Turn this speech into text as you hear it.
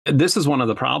This is one of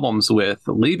the problems with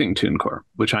leaving TuneCore,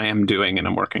 which I am doing, and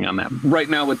I'm working on that right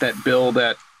now with that bill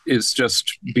that is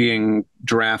just being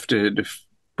drafted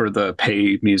for the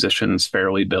pay musicians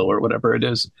fairly bill or whatever it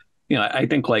is. I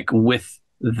think like with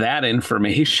that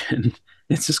information,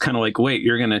 it's just kind of like, wait,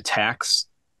 you're going to tax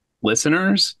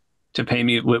listeners to pay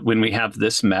me when we have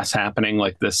this mess happening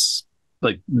like this.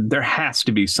 Like there has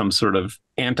to be some sort of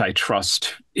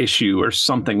antitrust issue or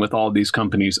something with all these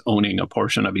companies owning a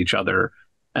portion of each other,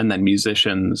 and then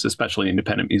musicians, especially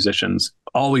independent musicians,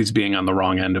 always being on the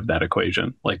wrong end of that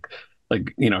equation.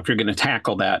 If you're going to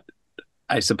tackle that,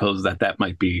 I suppose that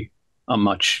might be a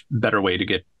much better way to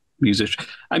get musicians.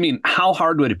 I mean, how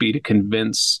hard would it be to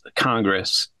convince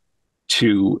Congress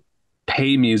to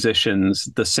pay musicians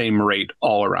the same rate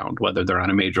all around, whether they're on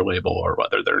a major label or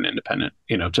whether they're an independent,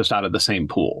 just out of the same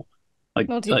pool?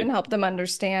 Well, to even help them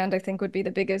understand, I think would be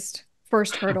the biggest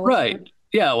first hurdle. Right.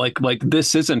 Yeah, like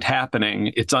this isn't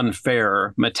happening. It's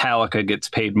unfair. Metallica gets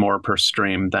paid more per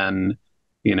stream than,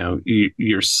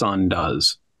 your son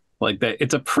does. Like that,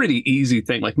 it's a pretty easy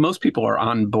thing. Like most people are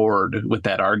on board with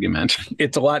that argument.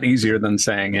 It's a lot easier than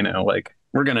saying, like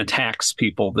we're going to tax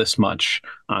people this much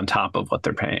on top of what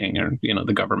they're paying, or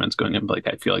the government's going to, like,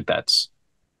 I feel like that's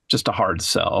just a hard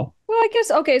sell. Well, I guess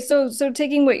okay, so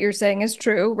taking what you're saying is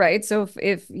true, right? So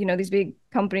if these big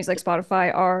companies like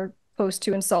Spotify are close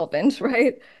to insolvent,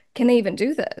 right? Can they even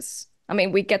do this? I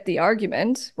mean, we get the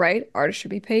argument, right? Artists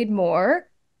should be paid more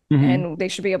Mm-hmm. and they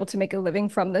should be able to make a living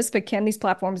from this, but can these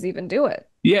platforms even do it?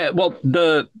 Yeah, well,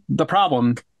 the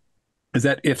problem is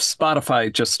that if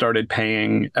Spotify just started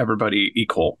paying everybody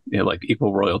equal, like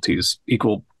equal royalties,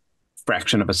 equal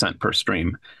fraction of a cent per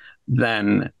stream,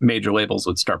 then major labels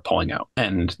would start pulling out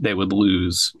and they would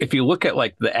lose. If you look at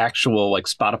like the actual like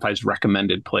Spotify's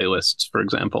recommended playlists, for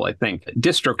example, I think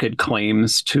DistroKid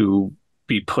claims to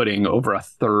be putting over a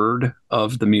third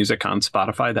of the music on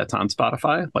Spotify that's on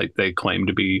Spotify. Like they claim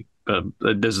to be,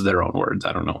 this is their own words.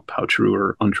 I don't know how true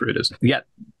or untrue it is. Yet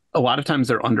a lot of times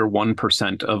they're under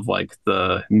 1% of like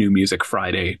the New Music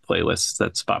Friday playlists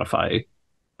that Spotify,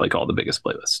 like all the biggest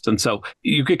playlists. And so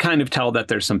you could kind of tell that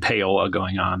there's some payola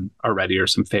going on already, or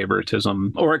some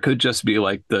favoritism, or it could just be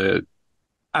like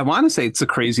I want to say it's the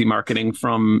crazy marketing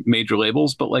from major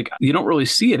labels, but like you don't really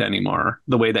see it anymore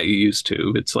the way that you used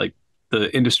to. It's like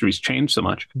the industry's changed so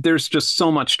much. There's just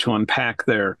so much to unpack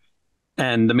there.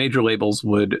 And the major labels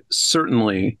would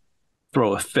certainly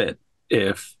throw a fit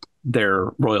if their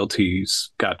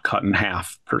royalties got cut in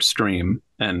half per stream,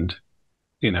 and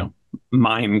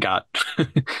mine got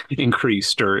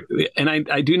increased. And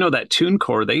I do know that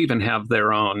TuneCore, they even have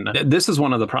their own. This is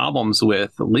one of the problems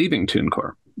with leaving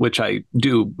TuneCore, which I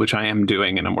am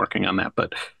doing, and I'm working on that.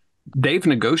 But they've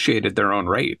negotiated their own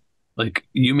rate. Like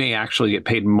you may actually get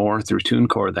paid more through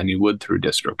TuneCore than you would through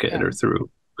DistroKid Yeah. or through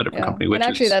a different Yeah. company, And which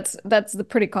actually is. that's the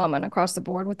pretty common across the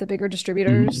board with the bigger Mhm.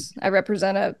 distributors. I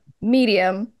represent a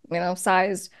medium,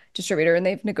 sized distributor and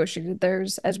they've negotiated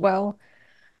theirs as well.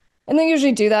 And they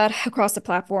usually do that across the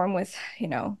platform with,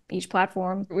 each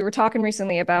platform. We were talking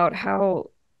recently about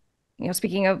how,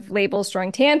 speaking of labels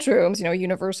throwing tantrums,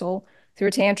 Universal threw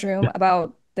a tantrum Yeah.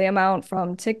 about the amount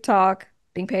from TikTok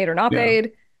being paid or not Yeah.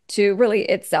 paid to really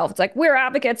itself. It's like, we're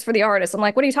advocates for the artist. I'm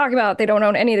like, what are you talking about? They don't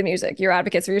own any of the music. You're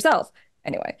advocates for yourself.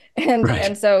 Anyway. And Right.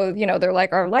 and so, they're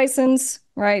like, our license,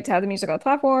 right, to have the music on the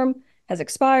platform has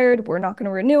expired. We're not going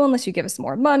to renew unless you give us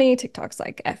more money. TikTok's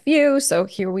like, F you. So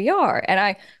here we are.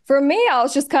 And for me, I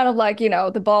was just kind of like,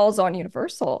 the ball's on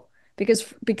Universal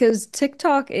because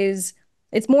TikTok it's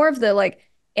more of the like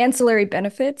ancillary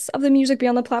benefits of the music being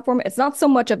on the platform. It's not so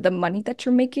much of the money that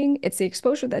you're making, it's the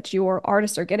exposure that your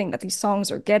artists are getting, that these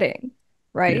songs are getting,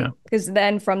 right? Yeah. Because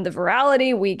then from the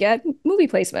virality, we get movie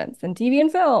placements and TV and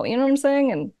film, you know what I'm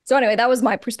saying? And so anyway, that was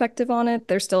my perspective on it.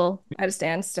 They're still at a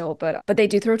standstill, but they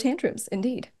do throw tantrums,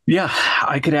 indeed. Yeah,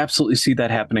 I could absolutely see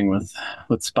that happening with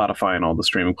Spotify and all the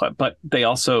streaming club. But they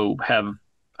also have,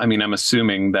 I mean, I'm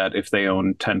assuming that if they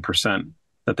own 10%,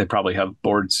 that they probably have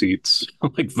board seats,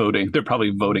 like voting. They're probably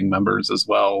voting members as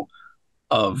well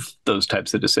of those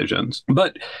types of decisions.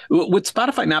 But with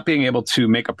Spotify not being able to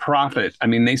make a profit, I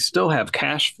mean, they still have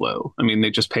cash flow. I mean,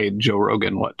 they just paid Joe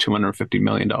Rogan, what, $250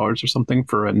 million or something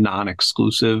for a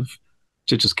non-exclusive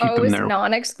to just keep Oh, it him was there.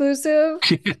 non-exclusive.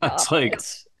 Yeah, Stop it.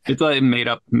 it's like made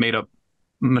up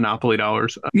monopoly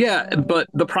dollars. Yeah, but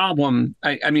the problem,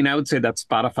 I mean, I would say that's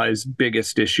Spotify's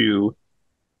biggest issue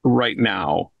right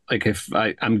now. Like if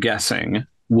I'm guessing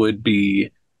would be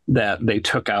that they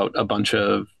took out a bunch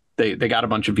of they got a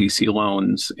bunch of VC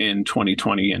loans in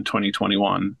 2020 and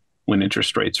 2021 when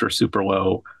interest rates were super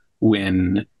low,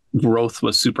 when growth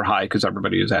was super high because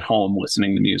everybody was at home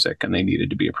listening to music and they needed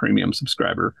to be a premium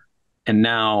subscriber. And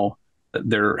now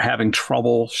they're having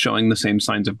trouble showing the same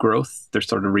signs of growth. They're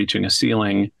sort of reaching a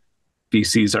ceiling.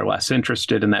 VCs are less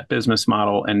interested in that business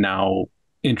model, and now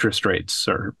interest rates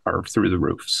are through the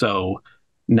roof. So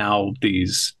now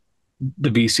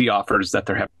the VC offers that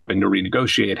they're having to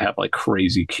renegotiate have like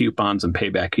crazy coupons and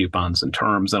payback coupons and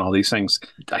terms and all these things.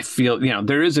 I feel,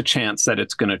 there is a chance that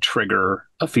it's going to trigger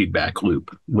a feedback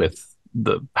loop with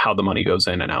how the money goes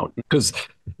in and out, because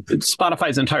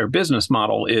Spotify's entire business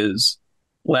model is,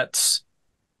 let's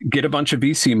get a bunch of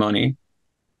VC money,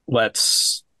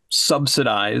 let's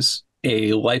subsidize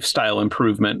a lifestyle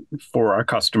improvement for our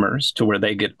customers to where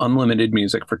they get unlimited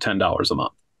music for $10 a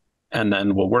month. And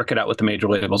then we'll work it out with the major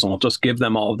labels, and we'll just give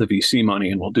them all of the VC money,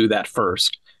 and we'll do that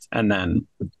first. And then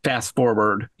fast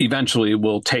forward, eventually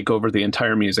we'll take over the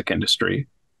entire music industry,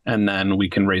 and then we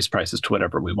can raise prices to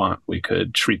whatever we want. We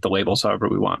could treat the labels however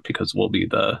we want, because we'll be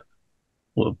the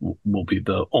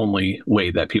only way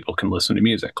that people can listen to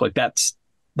music. Like that's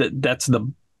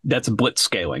blitz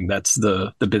scaling. That's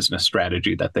the business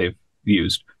strategy that they've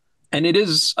used. And it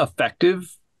is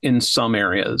effective in some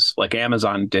areas. Like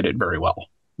Amazon did it very well.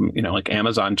 Like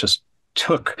Amazon just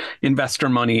took investor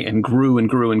money and grew and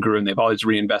grew and grew, and they've always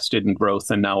reinvested in growth.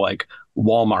 And now like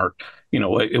Walmart,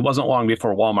 it wasn't long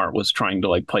before Walmart was trying to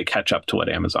like play catch up to what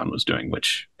Amazon was doing,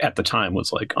 which at the time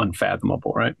was like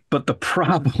unfathomable, right? But the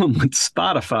problem with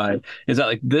Spotify is that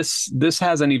like this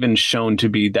hasn't even shown to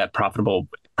be that profitable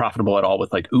at all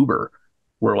with like Uber,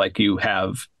 where like you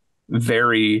have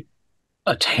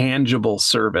a tangible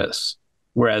service.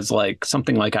 Whereas like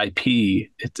something like IP,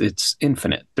 it's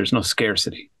infinite. There's no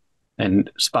scarcity. And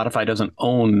Spotify doesn't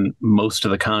own most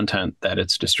of the content that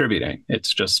it's distributing.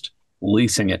 It's just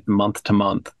leasing it month to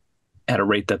month at a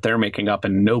rate that they're making up,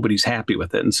 and nobody's happy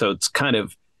with it. And so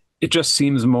it just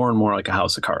seems more and more like a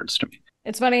house of cards to me.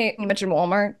 It's funny you mentioned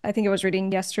Walmart. I think I was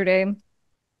reading yesterday.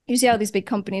 You see how these big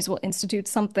companies will institute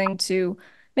something to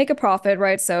make a profit,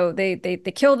 right? So they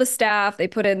kill the staff, they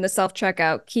put in the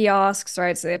self-checkout kiosks,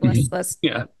 right? So they have less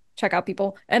checkout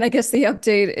people. And I guess the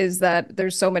update is that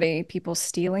there's so many people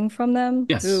stealing from them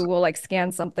who will like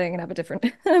scan something and have a different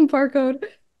barcode,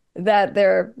 that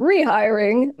they're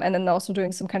rehiring, and then also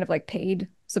doing some kind of like paid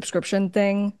subscription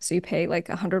thing. So you pay like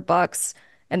 $100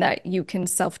 and that you can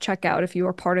self-checkout if you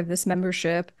are part of this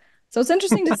membership. So it's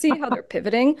interesting to see how they're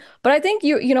pivoting. But I think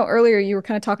earlier you were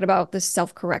kind of talking about this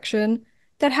self-correction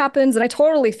that happens. And I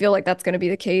totally feel like that's going to be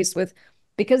the case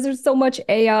because there's so much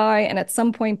AI, and at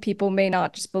some point people may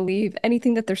not just believe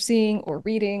anything that they're seeing or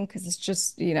reading, because it's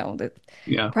just,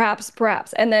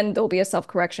 perhaps. And then there'll be a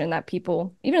self-correction that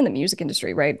people, even in the music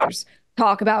industry, right? There's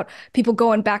talk about people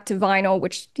going back to vinyl,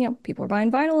 which, people are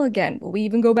buying vinyl again. Will we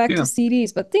even go back to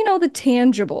CDs? But, the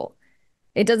tangible,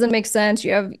 it doesn't make sense.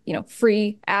 You have,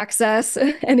 free access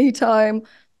anytime,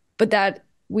 but that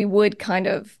we would kind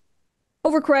of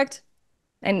overcorrect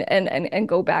and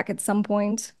go back at some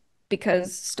point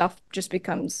because stuff just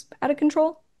becomes out of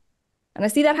control. And I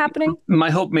see that happening. My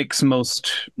hope makes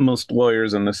most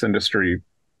lawyers in this industry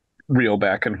reel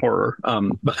back in horror.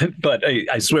 But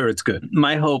I swear it's good.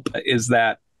 My hope is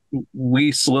that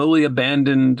we slowly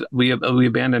abandon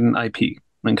IP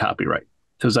and copyright.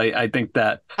 Because I think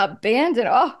that abandon.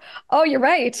 Oh, you're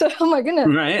right. Oh my goodness.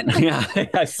 Right. Yeah.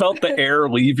 I felt the air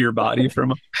leave your body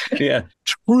from. Yeah.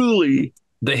 Truly,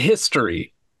 the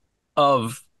history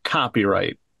of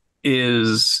copyright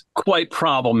is quite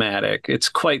problematic. It's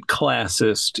quite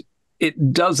classist.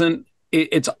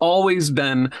 It's always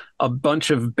been a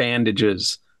bunch of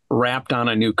bandages wrapped on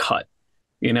a new cut,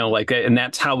 and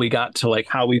that's how we got to like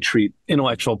how we treat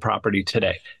intellectual property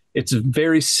today. It's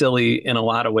very silly in a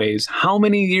lot of ways. How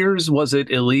many years was it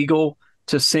illegal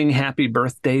to sing happy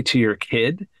birthday to your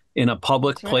kid in a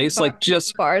public place? Like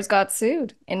just bars got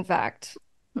sued, in fact.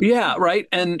 Yeah, right.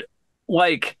 And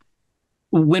like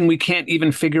when we can't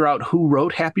even figure out who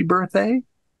wrote happy birthday,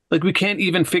 like we can't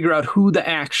even figure out who the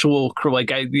actual,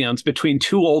 it's between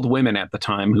two old women at the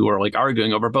time who are like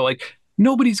arguing over, but like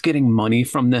nobody's getting money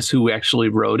from this who actually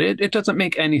wrote it. It doesn't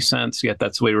make any sense, yet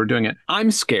that's the way we're doing it.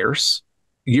 I'm scarce.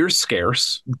 You're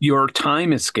scarce. Your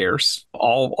time is scarce.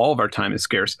 All of our time is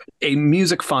scarce. A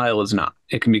music file is not.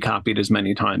 It can be copied as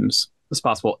many times as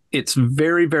possible. It's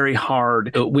very, very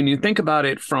hard. When you think about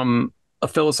it from a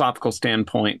philosophical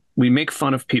standpoint, we make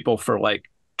fun of people for like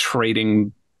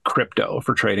trading crypto,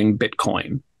 for trading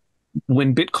Bitcoin.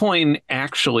 When Bitcoin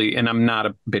actually, and I'm not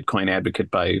a Bitcoin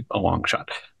advocate by a long shot,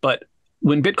 but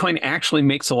when Bitcoin actually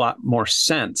makes a lot more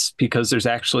sense because there's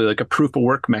actually like a proof of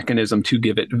work mechanism to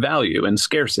give it value and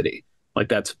scarcity. Like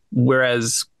that's,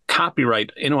 whereas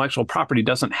copyright, intellectual property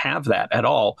doesn't have that at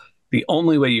all. The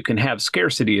only way you can have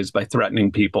scarcity is by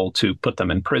threatening people to put them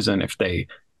in prison if they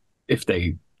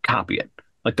copy it.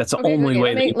 Like that's the Okay, only okay. way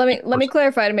Let that me you let can me let me enforce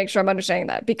clarify to make sure I'm understanding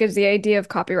that because the idea of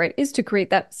copyright is to create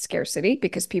that scarcity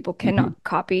because people it. cannot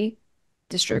copy, Right.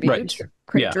 distribute,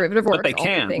 create Yeah. derivative But works, they all the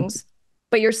can. things.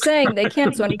 But you're saying they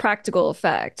can't, so in practical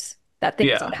effect, that thing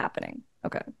is Yeah. not happening.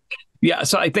 Okay. Yeah.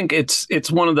 So I think it's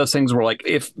one of those things where like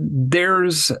if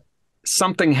there's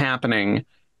something happening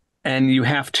and you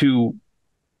have to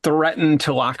threaten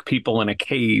to lock people in a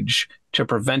cage to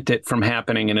prevent it from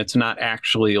happening and it's not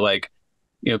actually like,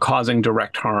 causing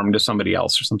direct harm to somebody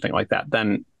else or something like that,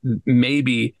 then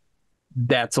maybe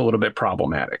that's a little bit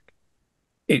problematic.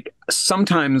 It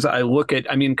sometimes I look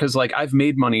at, I mean, because like I've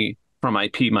made money from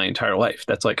IP my entire life.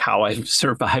 That's like how I've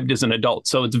survived as an adult.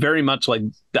 So it's very much like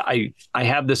I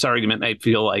have this argument. I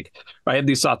feel like I have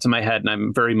these thoughts in my head, and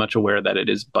I'm very much aware that it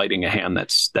is biting a hand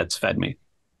that's fed me.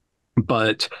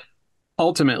 But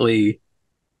ultimately,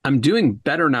 I'm doing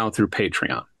better now through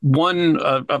Patreon. One,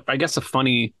 I guess, a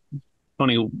funny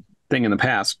thing in the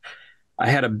past. I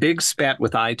had a big spat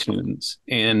with iTunes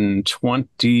in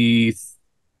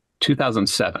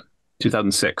 2007,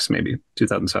 2006, maybe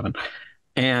 2007.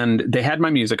 And they had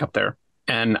my music up there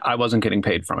and I wasn't getting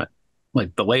paid from it.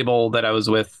 Like the label that I was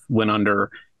with went under,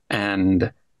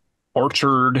 and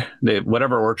Orchard,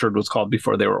 whatever Orchard was called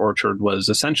before they were Orchard, was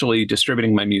essentially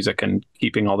distributing my music and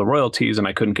keeping all the royalties. And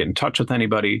I couldn't get in touch with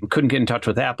anybody, couldn't get in touch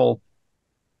with Apple.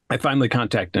 I finally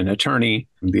contacted an attorney.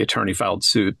 The attorney filed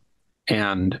suit,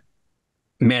 and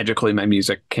magically my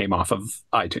music came off of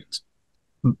iTunes.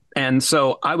 And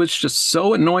so I was just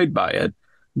so annoyed by it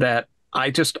that I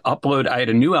had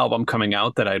a new album coming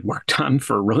out that I'd worked on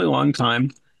for a really long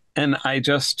time. And I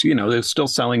just, they were still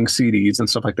selling CDs and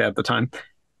stuff like that at the time.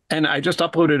 And I just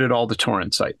uploaded it all to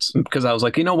torrent sites because I was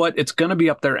like, you know what? It's going to be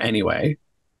up there anyway.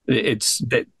 It's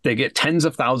that they get tens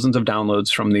of thousands of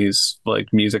downloads from these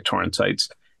like music torrent sites.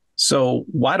 So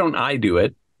why don't I do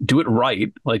it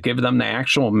right, like give them the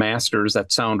actual masters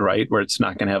that sound right, where it's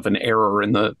not going to have an error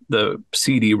in the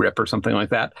CD rip or something like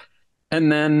that,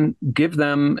 and then give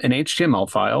them an HTML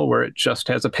file where it just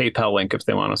has a PayPal link if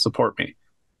they want to support me.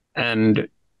 And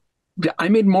I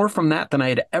made more from that than I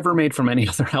had ever made from any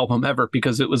other album ever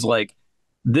because it was like,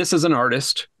 this is an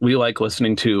artist we like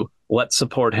listening to. Let's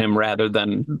support him rather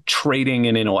than trading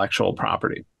in intellectual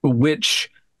property,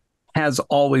 which has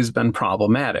always been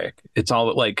problematic. It's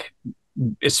all like,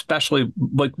 especially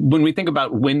like when we think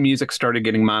about when music started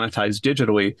getting monetized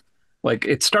digitally, like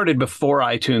it started before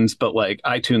iTunes, but like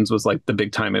iTunes was like the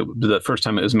big time, the first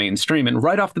time it was mainstream. And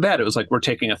right off the bat, it was like, we're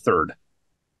taking a third.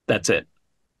 That's it.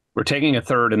 We're taking a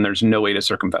third and there's no way to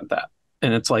circumvent that.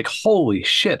 And it's like, holy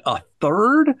shit, a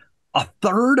third? A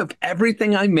third of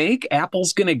everything I make,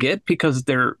 Apple's going to get because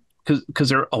they're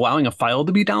allowing a file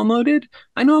to be downloaded.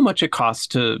 I know how much it costs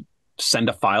to send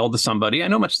a file to somebody. I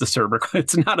know how much the server,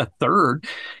 it's not a third,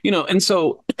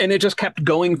 and it just kept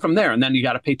going from there. And then you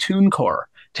got to pay TuneCore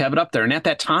to have it up there. And at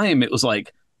that time, it was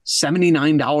like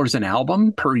 $79 an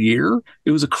album per year.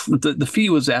 It was the fee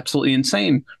was absolutely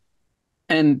insane.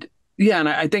 And yeah, and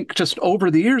I think just over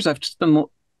the years,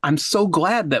 I'm so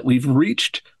glad that we've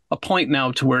reached a point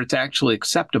now to where it's actually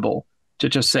acceptable to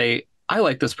just say, I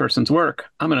like this person's work.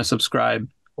 I'm going to subscribe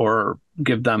or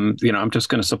give them, I'm just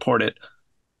going to support it.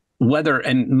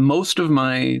 And most of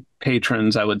my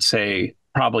patrons, I would say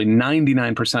probably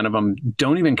 99% of them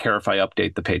don't even care if I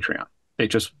update the Patreon. They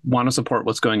just want to support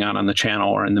what's going on the channel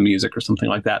or in the music or something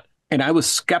like that. And I was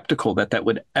skeptical that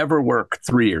would ever work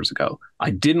 3 years ago. I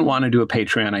didn't want to do a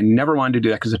Patreon. I never wanted to do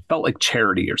that because it felt like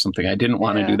charity or something. I didn't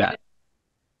want to do that.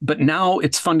 But now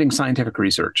it's funding scientific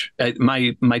research.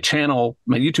 My channel,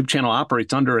 my YouTube channel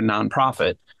operates under a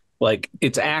nonprofit. Like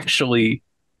it's actually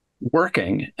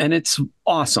working and it's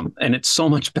awesome. And it's so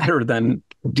much better than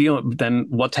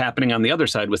what's happening on the other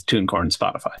side with TuneCore and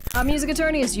Spotify. A Music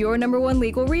Attorney is your #1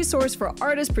 legal resource for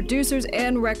artists, producers,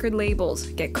 and record labels.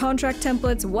 Get contract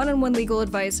templates, one-on-one legal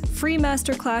advice, free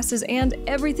master classes, and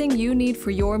everything you need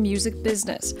for your music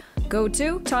business. Go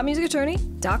to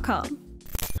topmusicattorney.com.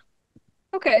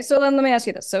 Okay, so then let me ask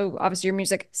you this. So obviously your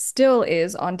music still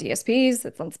is on DSPs,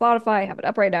 it's on Spotify, I have it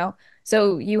up right now.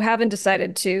 So you haven't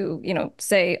decided to,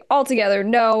 say altogether,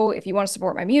 no, if you want to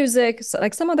support my music, so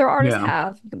like some other artists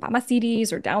have, you can buy my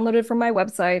CDs or download it from my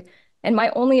website. And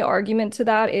my only argument to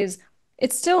that is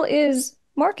it still is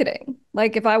marketing.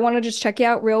 Like if I want to just check you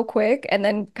out real quick and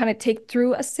then kind of take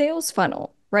through a sales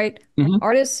funnel, right?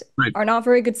 Artists are not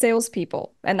very good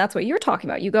salespeople. And that's what you're talking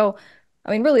about. You go,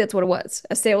 really, that's what it was.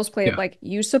 A sales play of like,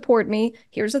 you support me.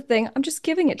 Here's the thing. I'm just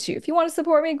giving it to you. If you want to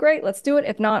support me, great. Let's do it.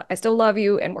 If not, I still love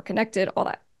you and we're connected, all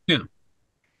that.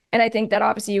 And I think that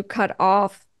obviously you cut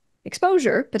off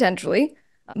exposure potentially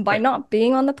by Right. not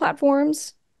being on the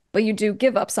platforms, but you do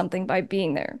give up something by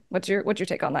being there. What's your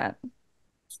take on that?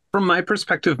 From my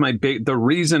perspective, the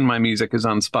reason my music is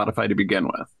on Spotify to begin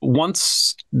with,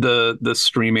 once the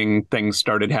streaming things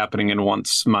started happening, and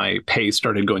once my pay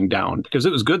started going down, because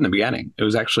it was good in the beginning, it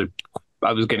was actually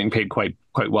I was getting paid quite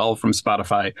well from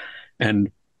Spotify, and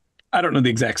I don't know the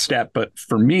exact stat, but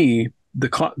for me,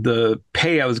 the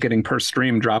pay I was getting per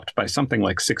stream dropped by something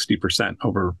like 60%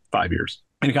 over 5 years,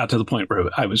 and it got to the point where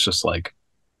I was just like,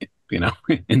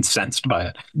 incensed by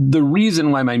it. The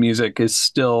reason why my music is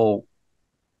still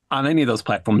on any of those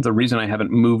platforms, the reason I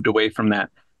haven't moved away from that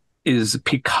is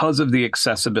because of the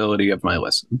accessibility of my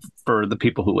listen for the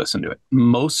people who listen to it.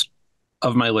 Most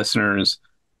of my listeners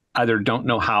either don't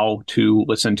know how to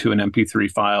listen to an MP3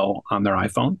 file on their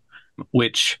iPhone,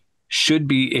 which should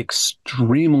be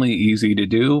extremely easy to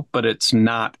do, but it's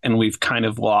not, and we've kind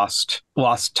of lost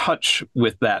touch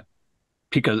with that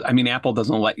because I mean Apple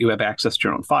doesn't let you have access to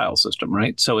your own file system,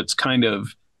 right? So it's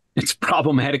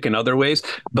problematic in other ways,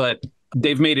 but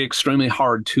they've made it extremely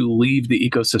hard to leave the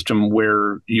ecosystem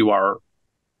where you are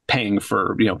paying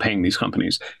these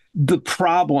companies. The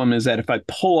problem is that if I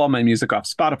pull all my music off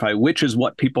Spotify, which is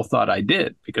what people thought I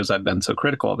did because I've been so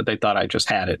critical of it, they thought I just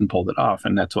had it and pulled it off.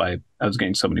 And that's why I was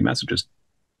getting so many messages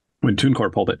when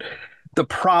TuneCore pulled it. The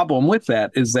problem with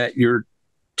that is that you're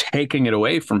taking it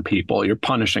away from people, you're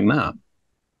punishing them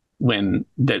when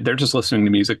they're just listening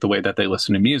to music the way that they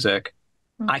listen to music.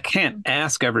 I can't Mhm.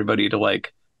 ask everybody to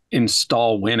like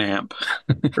install Winamp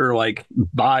or like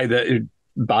buy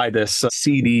this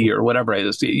CD or whatever it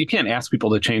is. You can't ask people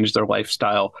to change their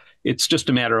lifestyle. It's just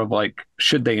a matter of like,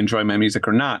 should they enjoy my music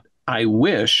or not? I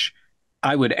wish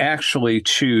I would actually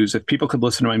choose if people could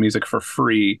listen to my music for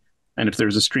free. And if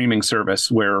there's a streaming service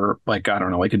where, like, I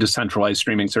don't know, like a decentralized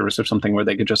streaming service or something where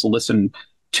they could just listen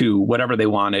to whatever they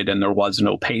wanted and there was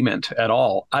no payment at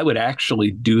all, I would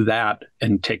actually do that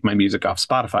and take my music off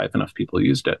Spotify if enough people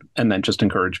used it, and then just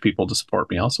encourage people to support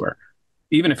me elsewhere,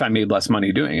 even if I made less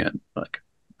money doing it. Like,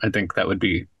 I think that would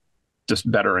be just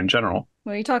better in general.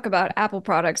 Well, you talk about Apple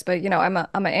products, but I'm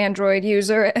an Android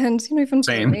user, and even for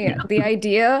Same. me, Yeah. the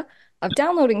idea of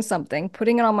downloading something,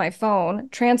 putting it on my phone,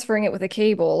 transferring it with a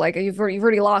cable, like you've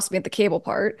already lost me at the cable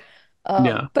part.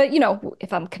 Yeah. But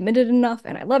if I'm committed enough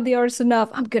and I love the artist enough,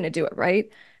 I'm gonna do it, right?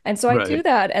 And so I do Right.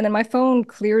 that, and then my phone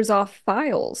clears off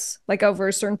files like over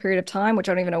a certain period of time, which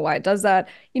I don't even know why it does that.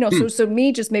 Hmm. So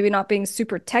me just maybe not being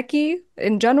super techie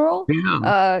in general,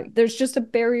 Yeah. there's just a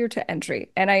barrier to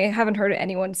entry, and I haven't heard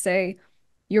anyone say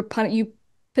you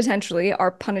potentially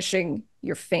are punishing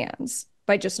your fans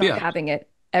by just not Yeah. having it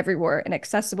everywhere and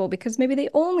accessible because maybe they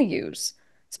only use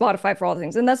Spotify for all the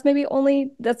things, and that's the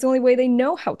only way they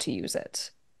know how to use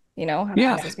it, how to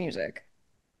Yeah. access music.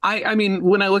 I mean,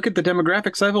 when I look at the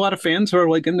demographics, I have a lot of fans who are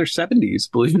like in their 70s,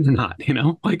 believe it or not,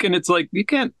 like, and it's like, you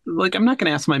can't, like, I'm not going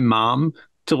to ask my mom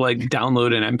to like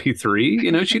download an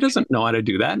MP3, she doesn't know how to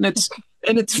do that. And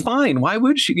it's fine. Why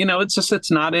would she?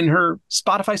 It's not in her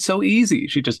Spotify so easy.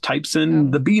 She just types in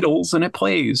Um, the Beatles and it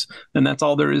plays. And that's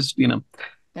all there is.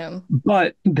 um,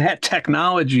 But that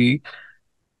technology,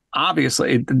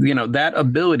 obviously, that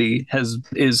ability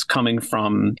is coming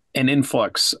from an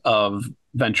influx of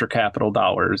venture capital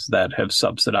dollars that have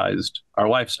subsidized our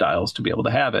lifestyles to be able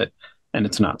to have it, and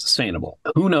it's not sustainable.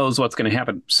 Who knows what's going to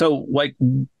happen? So, like,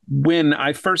 when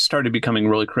I first started becoming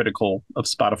really critical of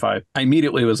Spotify, I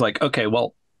immediately was like, okay,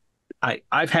 well,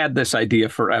 I've had this idea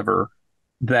forever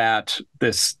that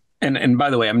this, and by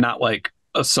the way, I'm not like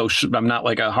a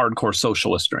hardcore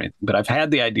socialist or anything, but I've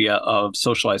had the idea of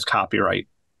socialized copyright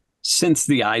since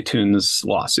the iTunes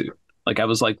lawsuit. Like, I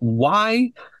was like,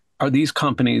 why are these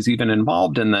companies even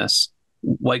involved in this?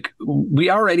 Like,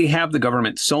 we already have the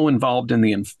government so involved in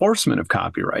the enforcement of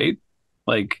copyright.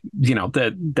 Like,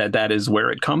 that is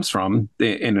where it comes from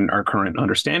in our current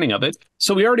understanding of it.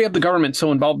 So we already have the government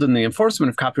so involved in the enforcement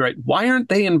of copyright. Why aren't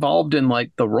they involved in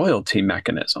like the royalty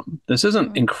mechanism? This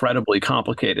isn't mm, incredibly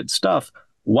complicated stuff.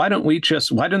 Why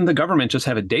didn't the government just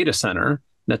have a data center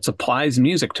that supplies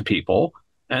music to people,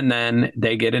 and then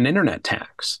they get an internet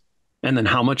tax? And then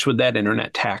how much would that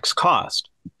internet tax cost?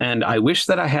 And I wish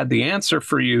that I had the answer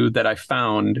for you that I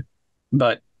found,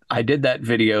 but I did that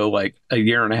video like a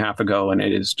year and a half ago and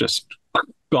it is just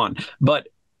gone. But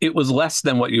it was less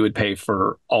than what you would pay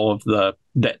for all of the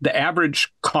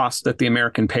average cost that the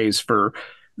American pays for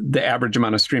the average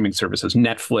amount of streaming services,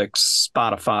 Netflix,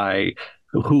 Spotify,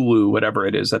 Hulu, whatever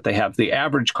it is that they have. The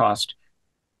average cost,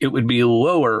 it would be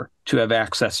lower to have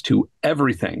access to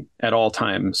everything at all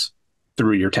times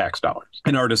through your tax dollars.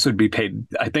 An artist would be paid,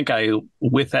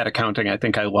 with that accounting, I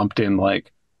think I lumped in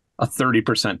like a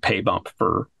 30% pay bump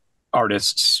for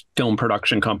artists, film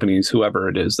production companies, whoever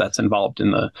it is that's involved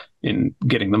in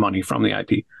getting the money from the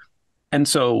IP. And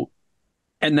so,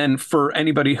 and then for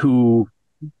anybody who,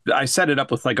 I set it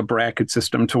up with like a bracket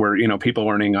system to where, people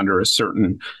earning under a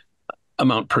certain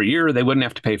amount per year, they wouldn't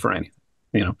have to pay for anything,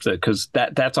 because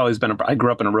that's always been I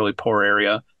grew up in a really poor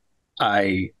area.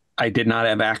 I did not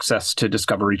have access to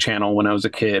Discovery Channel when I was a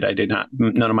kid. I did not,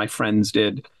 none of my friends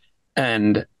did.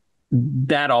 And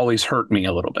that always hurt me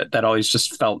a little bit. That always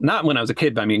just felt, not when I was a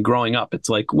kid, but I mean, growing up, it's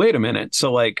like, wait a minute.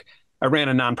 So like, I ran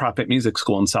a nonprofit music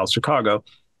school in South Chicago,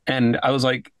 and I was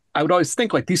like, I would always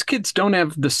think like these kids don't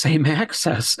have the same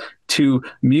access to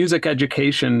music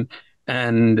education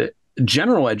and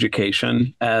general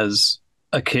education as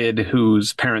a kid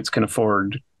whose parents can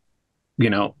afford,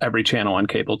 every channel on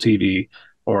cable TV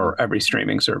or every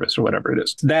streaming service or whatever it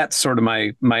is. That's sort of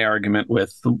my argument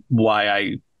with why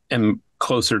I am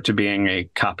closer to being a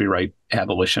copyright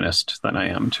abolitionist than I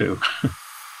am to